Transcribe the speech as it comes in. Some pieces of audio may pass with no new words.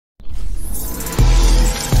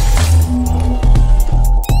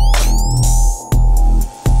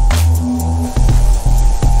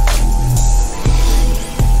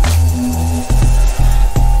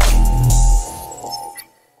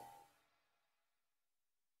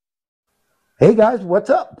Hey guys,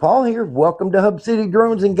 what's up? Paul here. Welcome to Hub City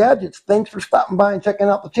Drones and Gadgets. Thanks for stopping by and checking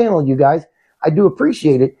out the channel, you guys. I do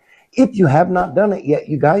appreciate it. If you have not done it yet,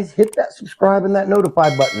 you guys, hit that subscribe and that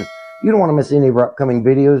notify button. You don't want to miss any of our upcoming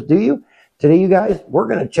videos, do you? Today, you guys, we're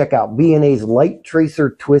going to check out VNA's Light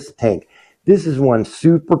Tracer Twist tank. This is one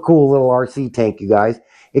super cool little RC tank, you guys.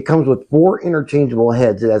 It comes with 4 interchangeable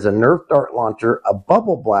heads. It has a Nerf dart launcher, a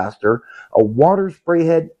bubble blaster, a water spray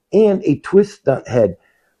head, and a twist stunt head.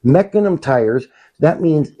 Mechanism tires, that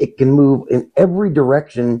means it can move in every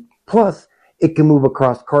direction, plus it can move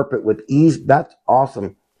across carpet with ease. That's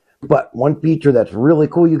awesome. But one feature that's really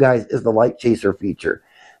cool, you guys, is the light chaser feature.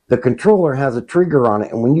 The controller has a trigger on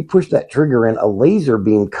it, and when you push that trigger in, a laser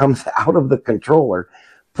beam comes out of the controller,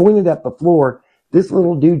 pointed at the floor. This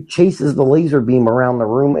little dude chases the laser beam around the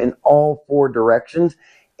room in all 4 directions,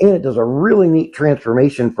 and it does a really neat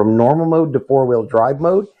transformation from normal mode to 4-wheel drive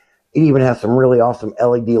mode. It even has some really awesome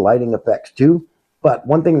LED lighting effects too. But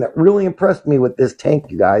one thing that really impressed me with this tank,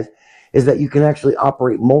 you guys, is that you can actually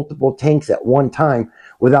operate multiple tanks at one time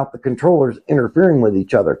without the controllers interfering with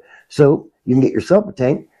each other. So you can get yourself a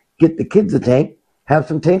tank, get the kids a tank, have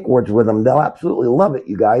some tank wars with them. They'll absolutely love it,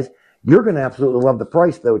 you guys. You're going to absolutely love the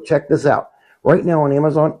price though. Check this out. Right now on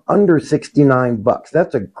Amazon, under 69 bucks.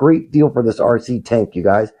 That's a great deal for this RC tank, you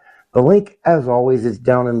guys. The link, as always, is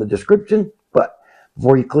down in the description. But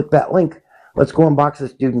before you click that link, let's go unbox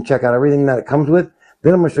this dude and check out everything that it comes with.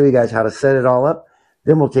 Then I'm going to show you guys how to set it all up.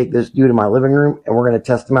 Then we'll take this dude to my living room and we're going to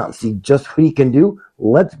test him out and see just what he can do.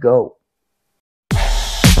 Let's go.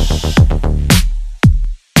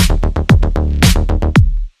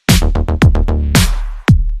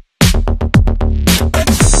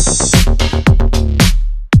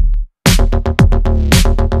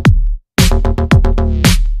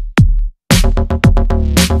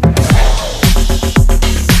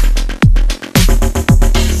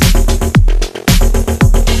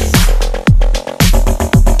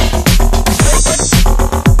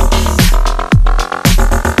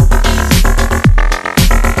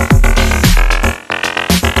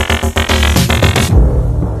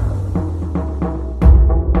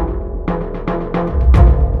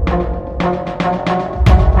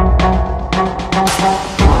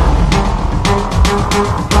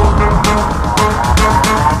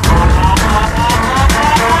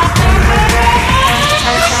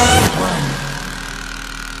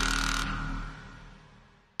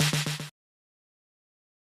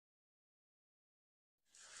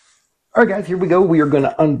 All right, guys, here we go. We are going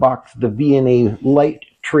to unbox the VNA Light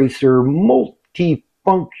Tracer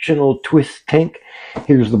multifunctional twist tank.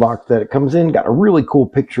 Here's the box that it comes in. Got a really cool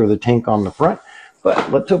picture of the tank on the front.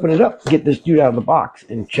 But let's open it up, get this dude out of the box,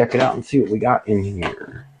 and check it out and see what we got in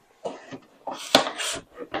here.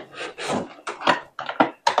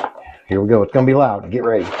 Here we go. It's going to be loud. Get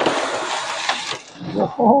ready.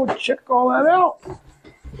 Oh, check all that out.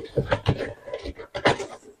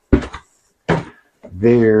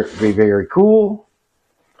 Very cool.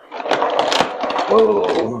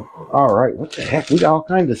 Whoa. All right, what the heck? We got all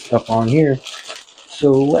kinds of stuff on here.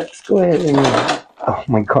 So let's go ahead and, oh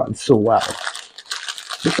my God, it's so loud.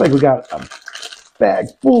 Looks like we got a bag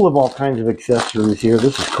full of all kinds of accessories here.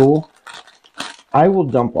 This is cool. I will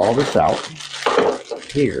dump all this out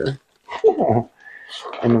here. And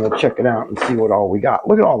then we'll check it out and see what all we got.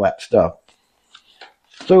 Look at all that stuff.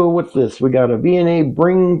 So what's this? We got a VNA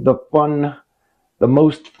Bring the Fun. The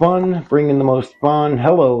most fun, bringing the most fun.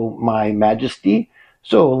 Hello, my majesty.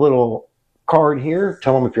 So a little card here.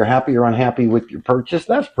 Tell them if you're happy or unhappy with your purchase.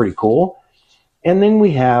 That's pretty cool. And then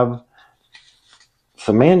we have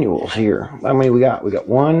some manuals here. How many we got? We got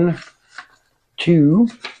 1, 2.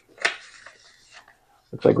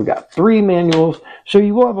 Looks like we got 3 manuals. So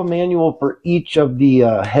you will have a manual for each of the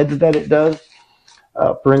heads that it does.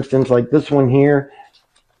 For instance, like this one here.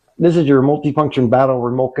 This is your multifunction battle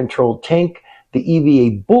remote controlled tank. The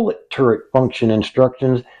EVA bullet turret function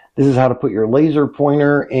instructions. This is how to put your laser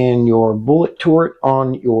pointer and your bullet turret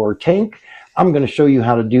on your tank. I'm going to show you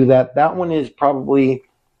how to do that. That one is probably,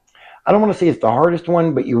 I don't want to say it's the hardest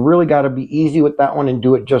one, but you really got to be easy with that one and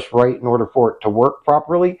do it just right in order for it to work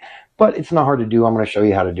properly. But it's not hard to do. I'm going to show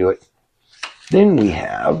you how to do it. Then we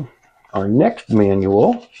have our next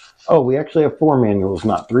manual. Oh, we actually have 4 manuals,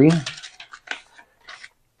 not 3.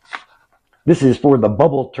 This is for the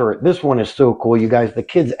bubble turret. This one is so cool, you guys. The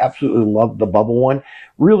kids absolutely love the bubble one.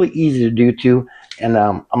 Really easy to do too. And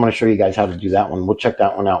I'm going to show you guys how to do that one. We'll check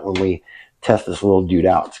that one out when we test this little dude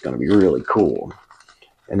out. It's going to be really cool.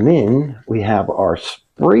 And then we have our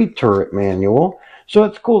spray turret manual. So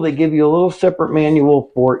it's cool. They give you a little separate manual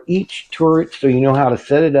for each turret so you know how to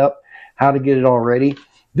set it up, how to get it all ready.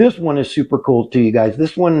 This one is super cool too, you guys.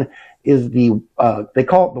 This one is the, they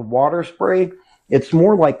call it the water spray. It's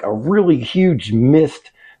more like a really huge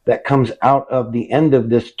mist that comes out of the end of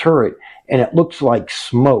this turret, and it looks like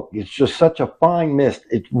smoke. It's just such a fine mist.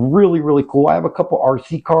 It's really, really cool. I have a couple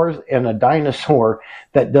RC cars and a dinosaur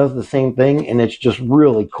that does the same thing, and it's just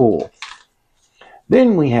really cool.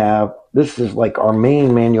 Then we have, this is like our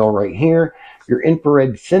main manual right here, your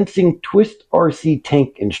infrared sensing twist RC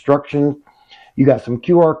tank instructions. You got some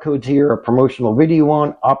QR codes here, a promotional video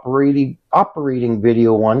one, operating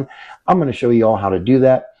video one. I'm going to show you all how to do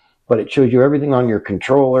that, but it shows you everything on your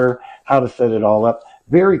controller, how to set it all up.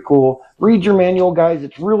 Very cool. Read your manual, guys.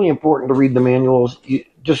 It's really important to read the manuals. It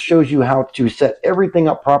just shows you how to set everything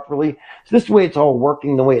up properly. So this way it's all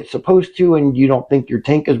working the way it's supposed to, and you don't think your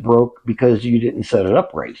tank is broke because you didn't set it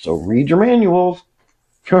up right. So read your manuals.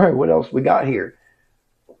 All right, what else we got here?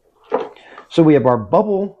 So we have our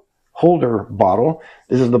bubble holder bottle.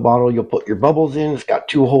 This is the bottle you'll put your bubbles in. It's got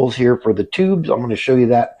 2 holes here for the tubes. I'm going to show you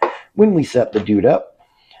that when we set the dude up.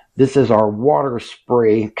 This is our water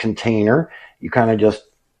spray container. You kind of just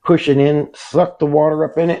push it in, suck the water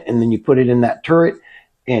up in it, and then you put it in that turret,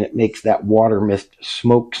 and it makes that water mist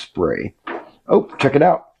smoke spray. Oh, check it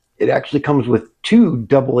out. It actually comes with 2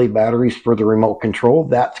 AA batteries for the remote control.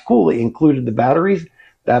 That's cool. It included the batteries.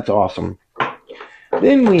 That's awesome.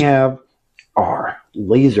 Then we have our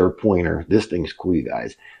laser pointer. This thing's cool, you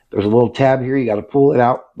guys. There's a little tab here. You got to pull it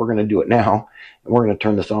out. We're going to do it now, and we're going to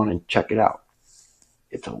turn this on and check it out.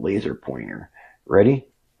 It's a laser pointer. Ready?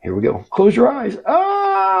 Here we go. Close your eyes.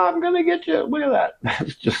 Ah, I'm going to get you. Look at that.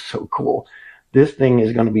 That's just so cool. This thing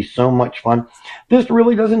is going to be so much fun. This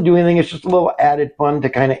really doesn't do anything. It's just a little added fun to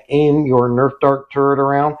kind of aim your Nerf dart turret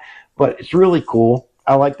around, but it's really cool.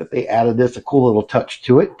 I like that they added this, a cool little touch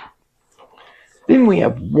to it. Then we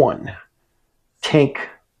have one tank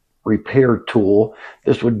repair tool.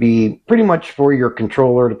 This would be pretty much for your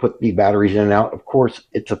controller to put the batteries in and out. Of course,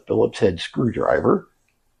 it's a Phillips head screwdriver.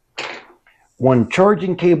 One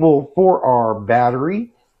charging cable for our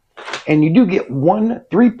battery. And you do get one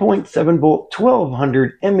 3.7 volt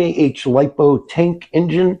 1200 mAh LiPo tank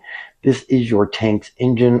engine. This is your tank's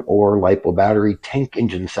engine or LiPo battery. Tank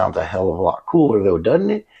engine sounds a hell of a lot cooler though,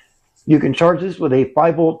 doesn't it? You can charge this with a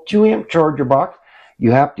 5 volt 2 amp charger box.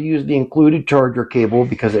 You have to use the included charger cable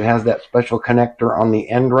because it has that special connector on the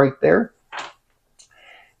end right there.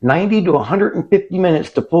 90 to 150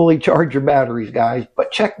 minutes to fully charge your batteries, guys.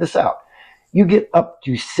 But check this out. You get up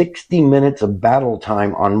to 60 minutes of battle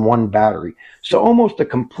time on one battery. So almost a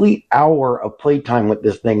complete hour of playtime with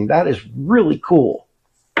this thing. That is really cool.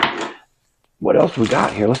 What else we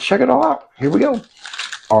got here? Let's check it all out. Here we go.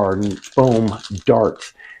 Our foam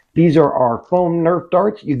darts. These are our foam Nerf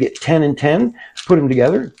darts. You get 10 and 10. Put them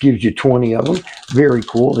together. Gives you 20 of them. Very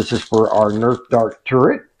cool. This is for our Nerf dart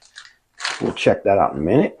turret. We'll check that out in a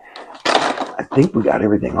minute. I think we got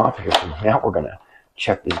everything off here. So now we're going to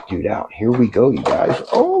check this dude out. Here we go, you guys.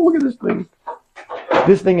 Oh, look at this thing.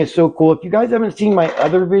 This thing is so cool. If you guys haven't seen my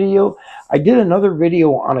other video, I did another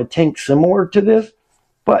video on a tank similar to this,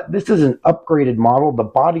 but this is an upgraded model. The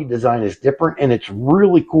body design is different, and it's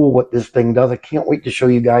really cool what this thing does. I can't wait to show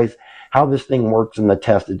you guys how this thing works in the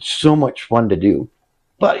test. It's so much fun to do.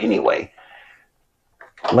 But anyway,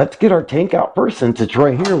 let's get our tank out first. Since it's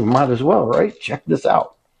right here, we might as well, right? Check this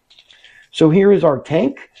out. So here is our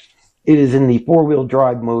tank. It is in the 4-wheel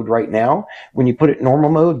drive mode right now. When you put it in normal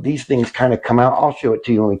mode, these things kind of come out. I'll show it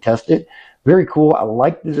to you when we test it. Very cool. I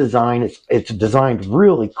like the design. It's designed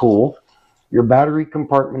really cool. Your battery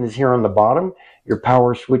compartment is here on the bottom. Your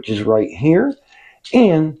power switch is right here.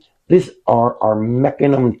 And these are our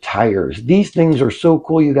Mechanism tires. These things are so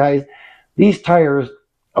cool, you guys. These tires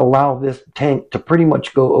allow this tank to pretty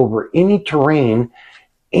much go over any terrain,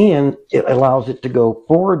 and it allows it to go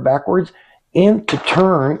forward, backwards, and to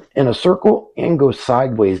turn in a circle and go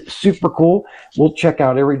sideways. Super cool. We'll check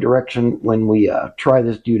out every direction when we try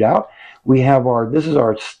this dude out. We have this is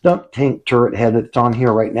our stunt tank turret head that's on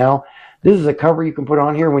here right now. This is a cover you can put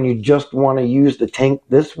on here when you just want to use the tank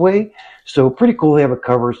this way. So pretty cool they have a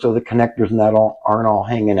cover so the connectors and that aren't all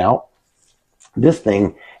hanging out. This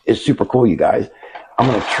thing is super cool, you guys. I'm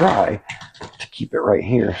going to try to keep it right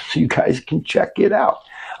here so you guys can check it out.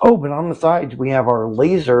 Oh, but on the sides we have our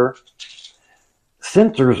laser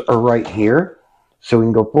sensors are right here, so we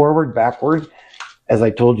can go forward, backward. As I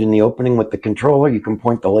told you in the opening with the controller, you can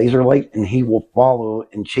point the laser light and he will follow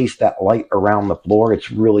and chase that light around the floor.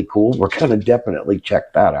 It's really cool. We're going to definitely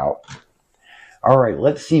check that out. All right,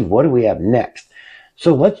 let's see. What do we have next?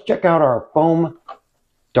 So let's check out our foam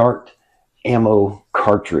dart ammo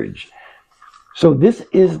cartridge. So this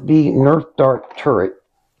is the Nerf dart turret.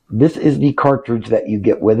 This is the cartridge that you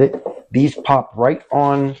get with it. These pop right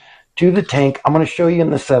on to the tank. I'm going to show you in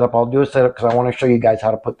the setup. I'll do a setup because I want to show you guys how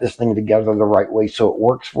to put this thing together the right way so it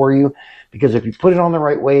works for you. Because if you put it on the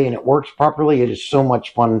right way and it works properly, it is so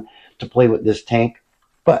much fun to play with this tank.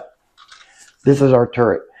 But this is our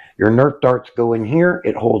turret. Your Nerf darts go in here.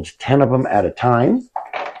 It holds 10 of them at a time.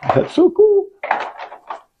 That's so cool.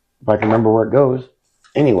 If I can remember where it goes.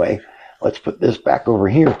 Anyway, let's put this back over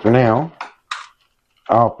here for now.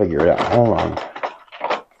 I'll figure it out. Hold on.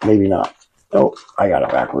 Maybe not. Oh, I got it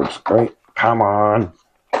backwards. Right? Come on.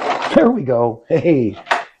 There we go. Hey.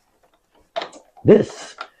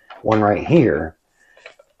 This one right here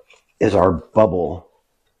is our bubble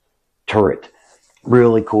turret.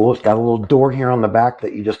 Really cool. It's got a little door here on the back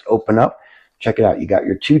that you just open up. Check it out. You got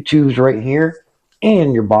your two tubes right here,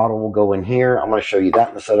 and your bottle will go in here. I'm going to show you that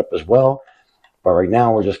in the setup as well. But right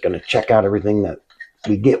now, we're just going to check out everything that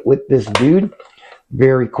we get with this dude.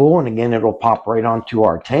 Very cool. And again, it'll pop right onto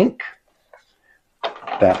our tank.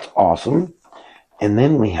 That's awesome. And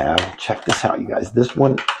then we have, check this out, you guys. This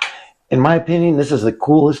one, in my opinion, this is the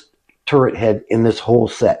coolest turret head in this whole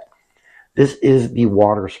set. This is the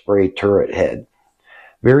water spray turret head.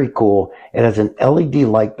 Very cool. It has an LED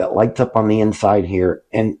light that lights up on the inside here,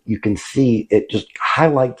 and you can see it just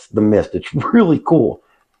highlights the mist. It's really cool.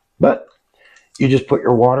 But you just put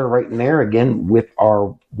your water right in there, again, with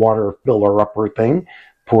our water filler upper thing.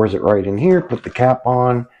 Pours it right in here, put the cap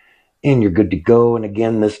on, and you're good to go. And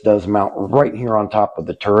again, this does mount right here on top of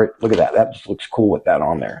the turret. Look at that. That just looks cool with that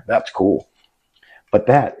on there. That's cool. But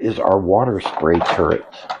that is our water spray turret.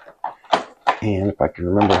 And if I can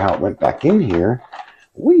remember how it went back in here,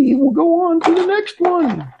 we will go on to the next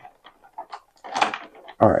one.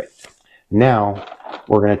 All right. Now,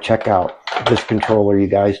 we're going to check out this controller, you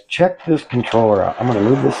guys. Check this controller out. I'm going to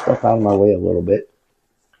move this stuff out of my way a little bit.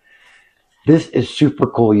 This is super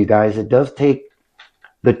cool, you guys. It does take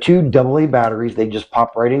the two AA batteries. They just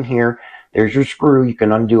pop right in here. There's your screw. You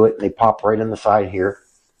can undo it, and they pop right in the side here.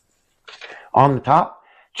 On the top,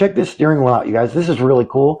 check this steering wheel out, you guys. This is really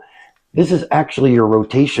cool. This is actually your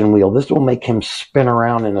rotation wheel. This will make him spin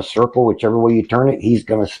around in a circle. Whichever way you turn it, he's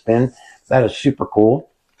going to spin. That is super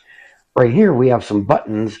cool. Right here, we have some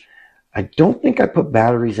buttons. I don't think I put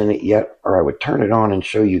batteries in it yet, or I would turn it on and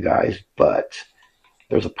show you guys, but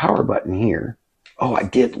there's a power button here. Oh, I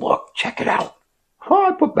did. Look. Check it out. Oh,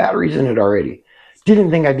 I put batteries in it already.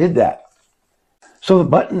 Didn't think I did that. So the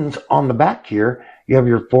buttons on the back here, you have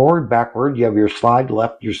your forward, backward, you have your slide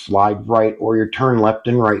left, your slide right, or your turn left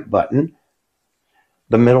and right button.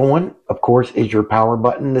 The middle one, of course, is your power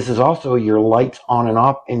button. This is also your lights on and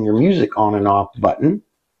off and your music on and off button.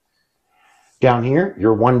 Down here,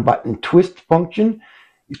 your one button twist function.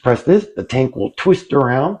 You press this, the tank will twist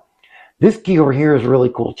around. This key over here is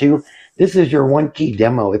really cool too. This is your one key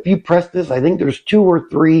demo. If you press this, I think there's 2 or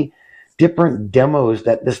 3 different demos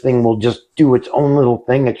that this thing will just do its own little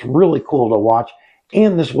thing. It's really cool to watch.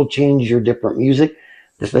 And this will change your different music.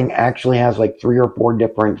 This thing actually has like 3 or 4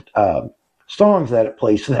 different songs that it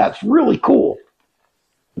plays. So that's really cool.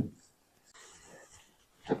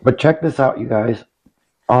 But check this out, you guys.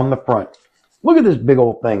 On the front. Look at this big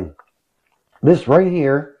old thing. This right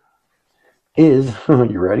here is,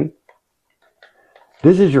 you ready?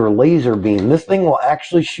 This is your laser beam. This thing will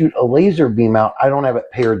actually shoot a laser beam out. I don't have it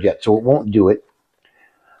paired yet, so it won't do it.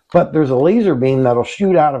 But there's a laser beam that'll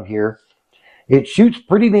shoot out of here. It shoots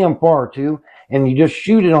pretty damn far, too. And you just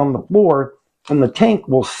shoot it on the floor, and the tank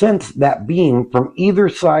will sense that beam from either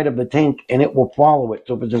side of the tank, and it will follow it.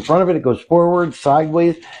 So if it's in front of it, it goes forward,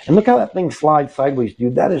 sideways. And look how that thing slides sideways,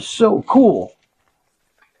 dude. That is so cool.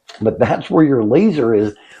 But that's where your laser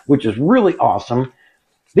is, which is really awesome.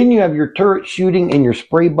 Then you have your turret shooting, and your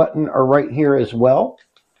spray button are right here as well.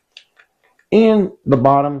 And the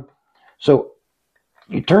bottom. So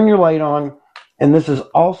you turn your light on, and this is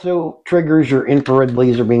also triggers your infrared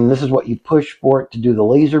laser beam. This is what you push for it to do the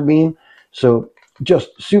laser beam. So just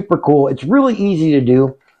super cool. It's really easy to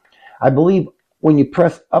do. I believe when you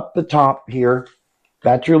press up the top here,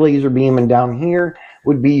 that's your laser beam, and down here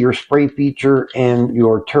would be your spray feature and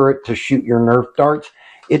your turret to shoot your Nerf darts.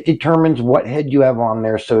 It determines what head you have on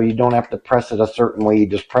there, so you don't have to press it a certain way. You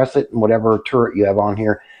just press it, and whatever turret you have on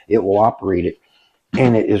here, it will operate it.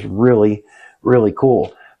 And it is really, really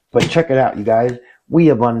cool. But check it out, you guys. We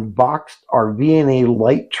have unboxed our VNA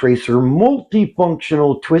Light Tracer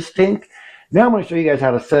multifunctional twist tank. Now I'm going to show you guys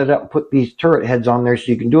how to set it up and put these turret heads on there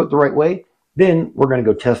so you can do it the right way. Then we're going to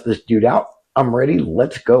go test this dude out. I'm ready.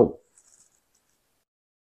 Let's go.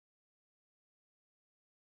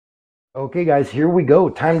 Okay, guys, here we go.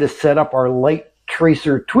 Time to set up our Light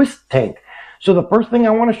Tracer twist tank. So the first thing I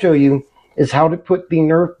want to show you is how to put the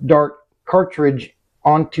Nerf dart cartridge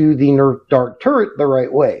onto the Nerf dart turret the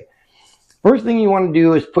right way. First thing you want to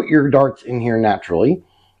do is put your darts in here naturally,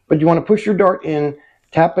 but you want to push your dart in,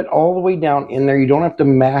 tap it all the way down in there. You don't have to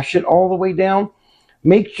mash it all the way down.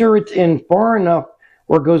 Make sure it's in far enough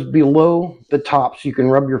where it goes below the top so you can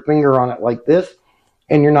rub your finger on it like this,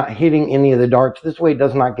 and you're not hitting any of the darts. This way it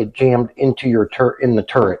does not get jammed into your in the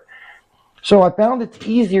turret. So I found it's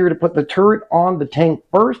easier to put the turret on the tank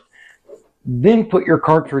first, then put your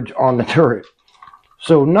cartridge on the turret.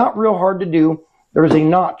 So not real hard to do. There's a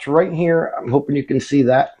notch right here. I'm hoping you can see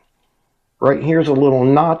that. Right here's a little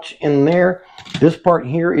notch in there. This part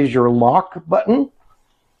here is your lock button.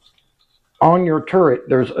 On your turret,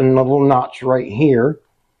 there's a little notch right here.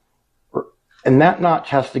 And that notch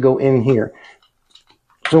has to go in here.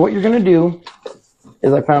 So what you're going to do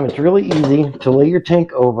is, I found it's really easy to lay your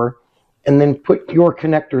tank over and then put your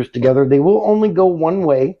connectors together. They will only go one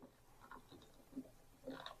way.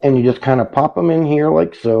 And you just kind of pop them in here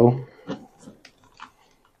like so.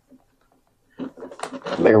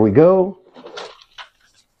 There we go.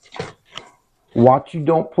 Watch you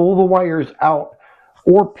don't pull the wires out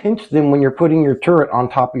or pinch them when you're putting your turret on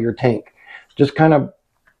top of your tank. Just kind of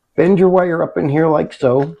bend your wire up in here like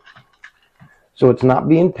so. So it's not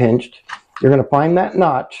being pinched. You're going to find that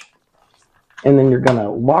notch. And then you're going to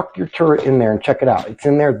lock your turret in there and check it out. It's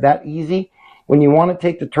in there that easy. When you want to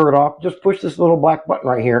take the turret off, just push this little black button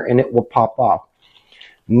right here and it will pop off.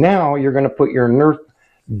 Now you're going to put your Nerf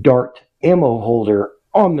dart ammo holder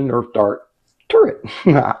on the Nerf dart turret.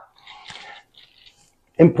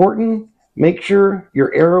 Important, make sure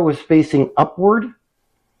your arrow is facing upward.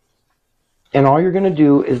 And all you're going to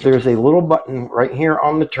do is, there's a little button right here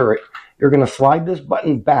on the turret. You're going to slide this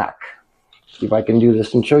button back. See if I can do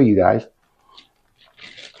this and show you guys.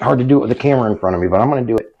 Hard to do it with the camera in front of me, but I'm going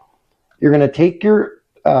to do it. You're going to take your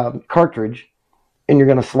cartridge and you're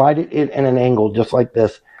going to slide it in an angle just like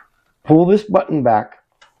this. Pull this button back,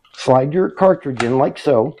 slide your cartridge in like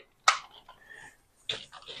so,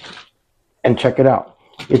 and check it out.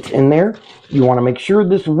 It's in there. You want to make sure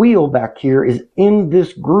this wheel back here is in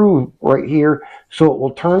this groove right here so it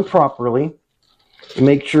will turn properly.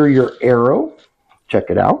 Make sure your arrow, check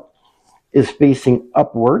it out, is facing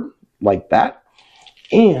upward like that.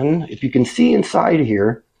 And if you can see inside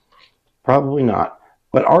here, probably not,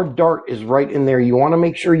 but our dart is right in there. You want to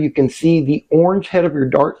make sure you can see the orange head of your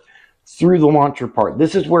dart through the launcher part.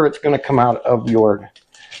 This is where it's going to come out of your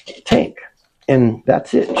tank. And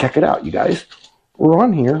that's it. Check it out, you guys. We're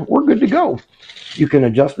on here. We're good to go. You can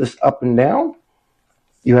adjust this up and down.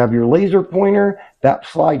 You have your laser pointer. That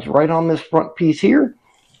slides right on this front piece here.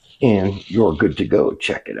 And you're good to go.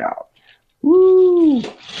 Check it out. Woo!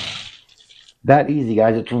 That easy,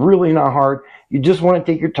 guys. It's really not hard. You just want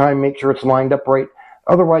to take your time, make sure it's lined up right.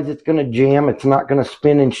 Otherwise, it's going to jam. It's not going to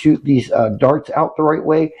spin and shoot these darts out the right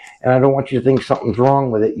way. And I don't want you to think something's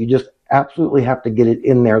wrong with it. You just absolutely have to get it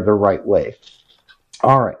in there the right way.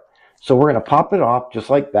 All right. So we're going to pop it off just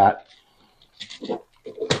like that.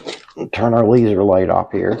 Turn our laser light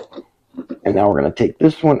off here. And now we're going to take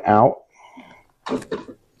this one out.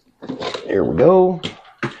 There we go.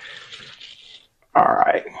 All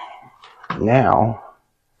right. Now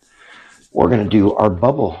we're going to do our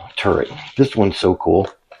bubble turret. This one's so cool.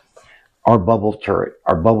 Our bubble turret.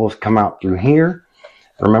 Our bubbles come out through here.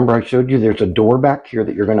 Remember I showed you there's a door back here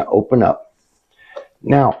that you're going to open up.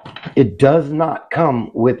 Now, it does not come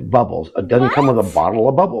with bubbles. It doesn't come with a bottle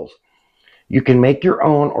of bubbles. You can make your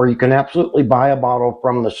own, or you can absolutely buy a bottle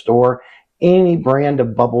from the store. Any brand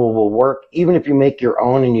of bubble will work. Even if you make your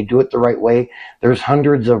own and you do it the right way, there's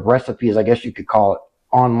hundreds of recipes, I guess you could call it,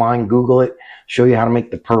 online. Google it, show you how to make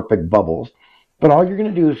the perfect bubbles. But all you're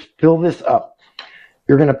going to do is fill this up.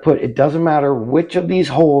 You're going to put, it doesn't matter which of these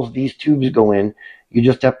holes these tubes go in, you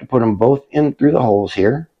just have to put them both in through the holes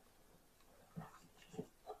here.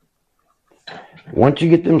 Once you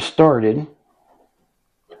get them started,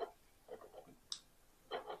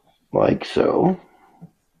 like so,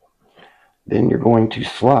 then you're going to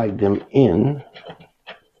slide them in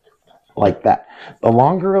like that. The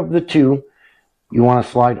longer of the two, you want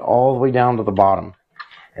to slide all the way down to the bottom.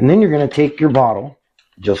 And then you're going to take your bottle,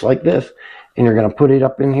 just like this, and you're going to put it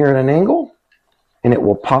up in here at an angle, and it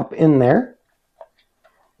will pop in there,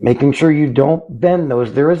 making sure you don't bend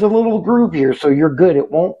those. There is a little groove here, so you're good.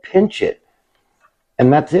 It won't pinch it.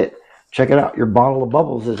 And that's it. Check it out. Your bottle of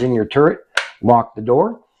bubbles is in your turret. Lock the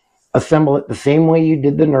door. Assemble it the same way you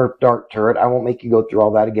did the Nerf dart turret. I won't make you go through all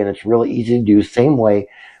that again. It's really easy to do. Same way.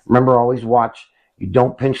 Remember, always watch. You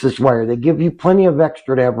don't pinch this wire. They give you plenty of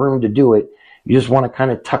extra to have room to do it. You just want to kind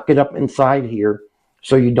of tuck it up inside here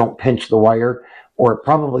so you don't pinch the wire, or it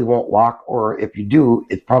probably won't lock, or if you do,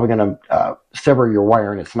 it's probably going to sever your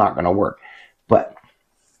wire and it's not going to work. But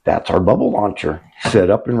That's our bubble launcher set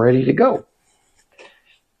up and ready to go.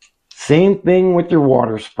 Same thing with your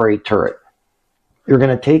water spray turret. You're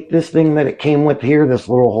going to take this thing that it came with here, this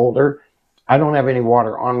little holder. I don't have any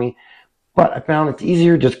water on me, but I found it's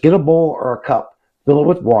easier. Just get a bowl or a cup, fill it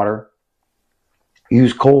with water,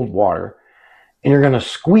 use cold water, and you're going to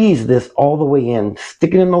squeeze this all the way in,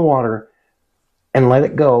 stick it in the water, and let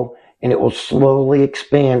it go, and it will slowly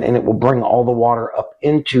expand, and it will bring all the water up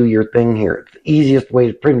into your thing here. It's the easiest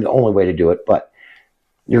way, pretty much the only way to do it, but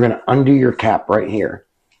you're going to undo your cap right here,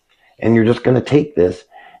 and you're just going to take this,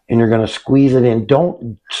 and you're going to squeeze it in.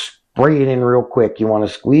 Don't spray it in real quick. You want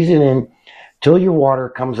to squeeze it in till your water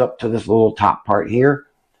comes up to this little top part here,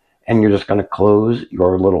 and you're just going to close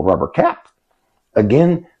your little rubber cap.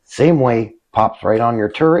 Again, same way, pops right on your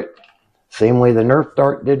turret, same way the Nerf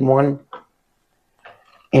dart did one,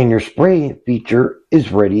 and your spray feature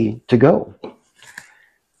is ready to go.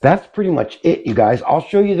 That's pretty much it, you guys. I'll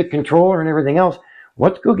show you the controller and everything else.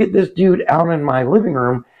 Let's go get this dude out in my living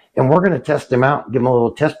room, and we're going to test him out, give him a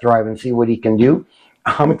little test drive and see what he can do.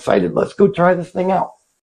 I'm excited. Let's go try this thing out.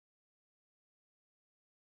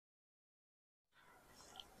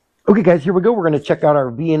 Okay, guys, here we go. We're going to check out our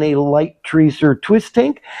VNA Light Tracer twist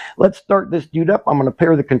tank. Let's start this dude up. I'm going to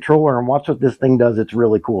pair the controller and watch what this thing does. It's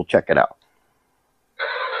really cool. Check it out.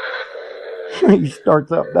 He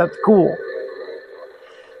starts up. That's cool.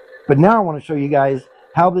 But now I want to show you guys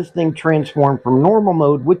how this thing transformed from normal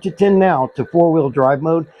mode, which it's in now, to four-wheel drive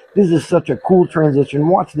mode. This is such a cool transition.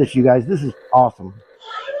 Watch this, you guys. This is awesome.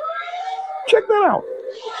 Check that out.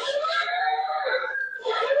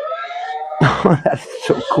 That's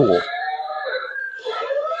so cool.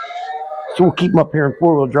 So we'll keep him up here in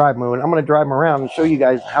four-wheel drive mode. I'm going to drive him around and show you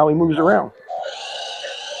guys how he moves around.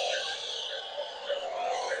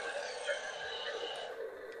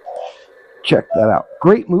 Check that out.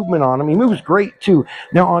 Great movement on him. He moves great too.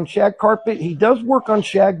 Now on shag carpet, he does work on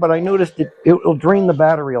shag, but I noticed it'll drain the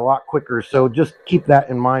battery a lot quicker. So just keep that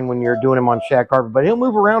in mind when you're doing him on shag carpet. But he'll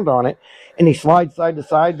move around on it, and he slides side to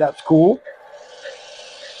side. That's cool.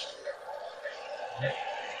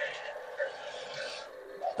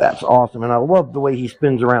 That's awesome, and I love the way he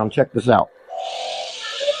spins around. Check this out.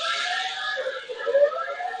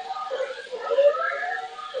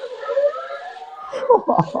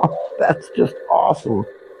 That's just awesome.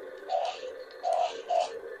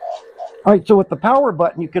 All right, so with the power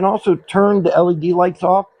button, you can also turn the LED lights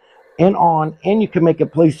off and on, and you can make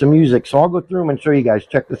it play some music. So I'll go through them and show you guys.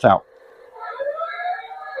 Check this out.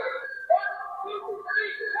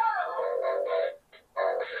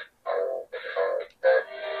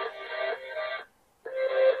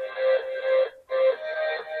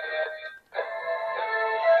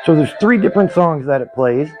 So there's 3 different songs that it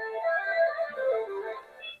plays.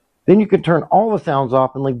 Then you can turn all the sounds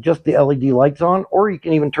off and leave just the LED lights on, or you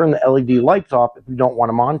can even turn the LED lights off if you don't want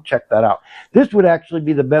them on. Check that out. This would actually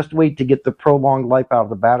be the best way to get the prolonged life out of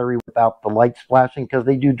the battery without the lights flashing, because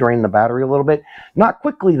they do drain the battery a little bit. Not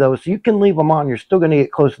quickly though, so you can leave them on. You're still going to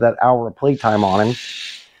get close to that hour of playtime on him.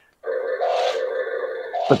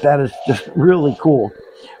 But that is just really cool.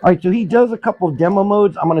 All right, so he does a couple of demo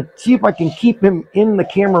modes. I'm going to see if I can keep him in the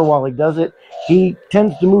camera while he does it. He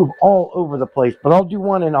tends to move all over the place, but I'll do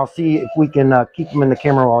one and I'll see if we can keep him in the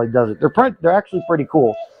camera while he does it. They're actually pretty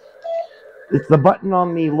cool. It's the button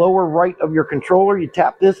on the lower right of your controller. You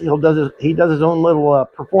tap this, and he does his own little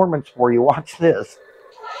performance for you. Watch this.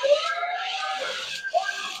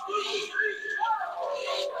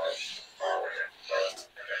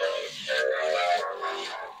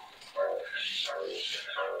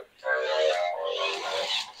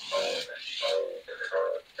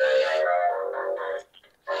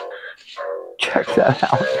 Check that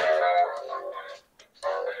out.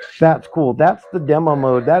 That's cool. That's the demo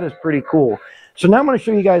mode. That is pretty cool. So now I'm going to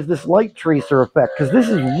show you guys this light tracer effect, because this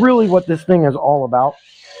is really what this thing is all about.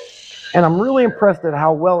 And I'm really impressed at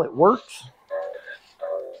how well it works.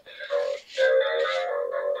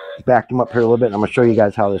 Back him up here a little bit, and I'm going to show you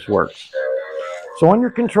guys how this works. So on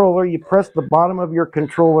your controller, you press the bottom of your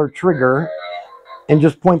controller trigger and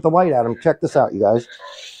just point the light at him. Check this out, you guys.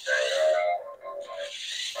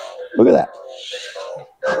 Look at that.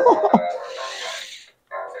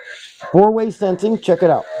 4-way sensing. Check it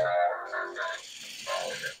out.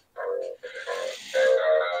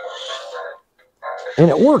 And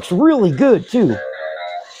it works really good too.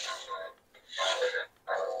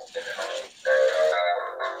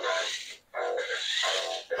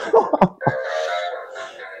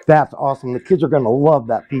 That's awesome. The kids are going to love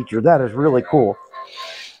that feature. That is really cool.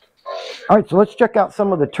 All right, so let's check out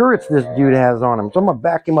some of the turrets this dude has on him. So I'm going to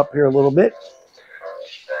back him up here a little bit.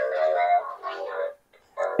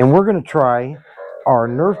 And we're going to try our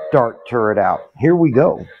Nerf dart turret out. Here we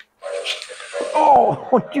go.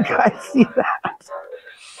 Oh, did you guys see that?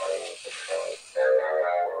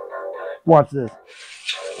 Watch this.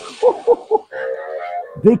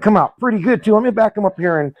 They come out pretty good too. Let me back them up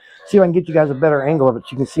here and see if I can get you guys a better angle of it so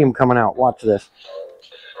you can see them coming out. Watch this.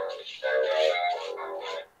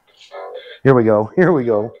 Here we go. Here we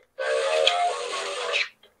go.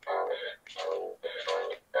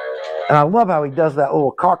 And I love how he does that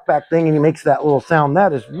little cockback thing and he makes that little sound.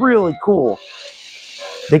 That is really cool.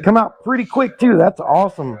 They come out pretty quick too. That's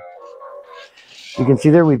awesome. You can see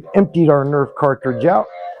there we've emptied our Nerf cartridge out.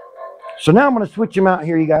 So now I'm going to switch them out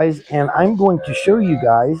here, you guys, and I'm going to show you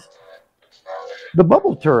guys the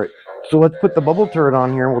bubble turret. So let's put the bubble turret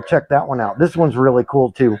on here and we'll check that one out. This one's really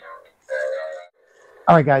cool too.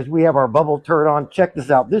 All right, guys, we have our bubble turret on. Check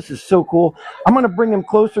this out. This is so cool. I'm going to bring him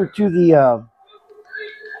closer to the...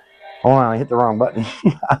 hold on, I hit the wrong button.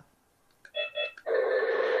 I'm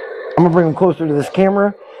going to bring him closer to this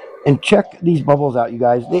camera and check these bubbles out, you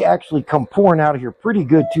guys. They actually come pouring out of here pretty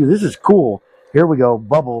good too. This is cool. Here we go,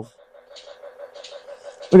 bubbles.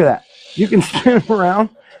 Look at that. You can spin them around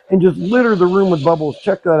and just litter the room with bubbles.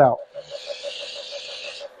 Check that out.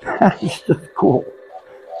 That's just cool.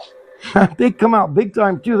 They come out big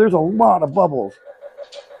time too. There's a lot of bubbles.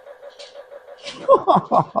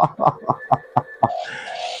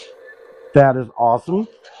 That is awesome.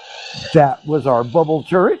 That was our bubble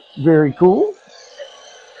turret. Very cool.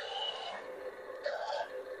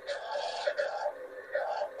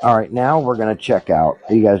 All right, now we're going to check out.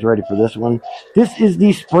 Are you guys ready for this one? This is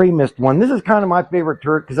the spray mist one. This is kind of my favorite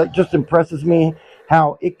turret because it just impresses me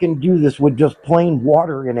how it can do this with just plain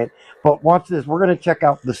water in it. But watch this. We're going to check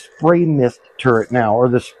out the spray mist turret now, or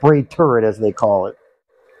the spray turret as they call it.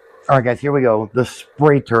 All right, guys, here we go. The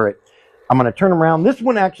spray turret. I'm going to turn them around. This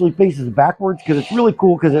one actually faces backwards because it's really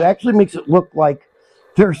cool because it actually makes it look like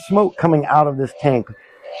there's smoke coming out of this tank,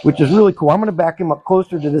 which is really cool. I'm going to back him up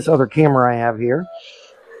closer to this other camera I have here.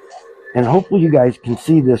 And hopefully you guys can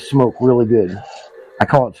see this smoke really good. I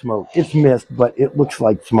call it smoke. It's mist, but it looks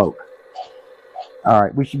like smoke. All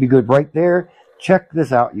right, we should be good right there. Check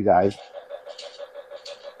this out, you guys.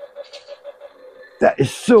 That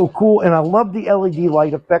is so cool, and I love the LED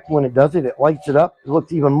light effect when it does it. It lights it up. It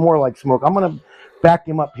looks even more like smoke. I'm going to back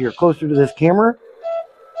him up here closer to this camera.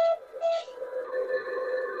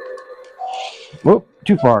 Whoop,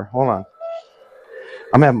 too far. Hold on.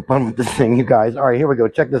 I'm having fun with this thing, you guys. All right, here we go.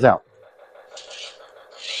 Check this out.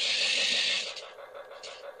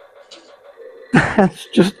 That's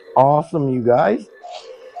just awesome, you guys.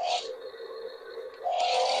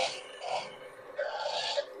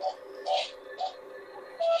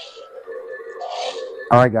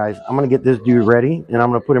 All right, guys, I'm going to get this dude ready, and I'm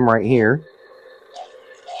going to put him right here.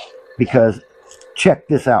 Because check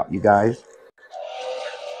this out, you guys.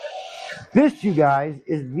 This, you guys,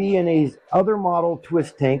 is VNA's other model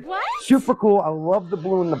twist tank. What? Super cool. I love the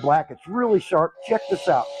blue and the black. It's really sharp. Check this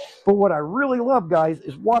out. But what I really love, guys,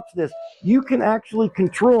 is watch this. You can actually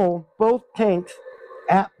control both tanks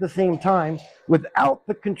at the same time without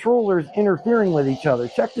the controllers interfering with each other.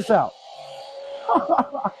 Check this out.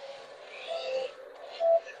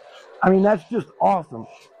 I mean, that's just awesome.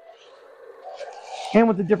 And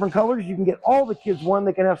with the different colors, you can get all the kids one.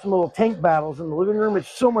 They can have some little tank battles in the living room. It's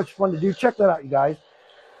so much fun to do. Check that out, you guys.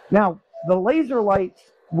 Now, the laser lights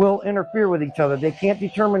will interfere with each other. They can't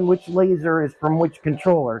determine which laser is from which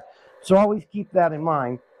controller. So always keep that in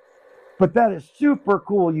mind. But that is super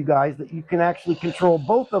cool, you guys, that you can actually control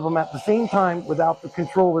both of them at the same time without the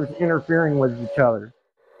controllers interfering with each other.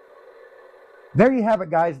 There you have it,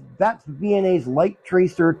 guys. That's VNA's Light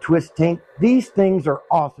Tracer Twist Tank. These things are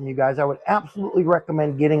awesome, you guys. I would absolutely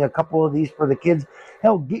recommend getting a couple of these for the kids.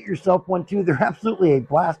 Hell, get yourself one too. They're absolutely a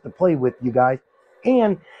blast to play with, you guys.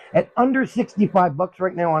 And at under 65 bucks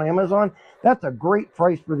right now on Amazon, that's a great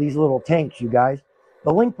price for these little tanks, you guys.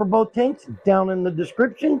 The link for both tanks is down in the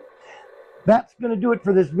description. That's going to do it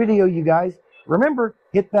for this video, you guys. Remember,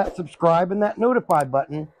 hit that subscribe and that notify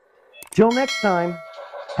button. Till next time,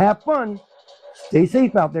 have fun. Stay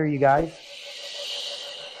safe out there, you guys.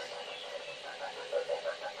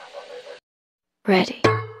 Ready.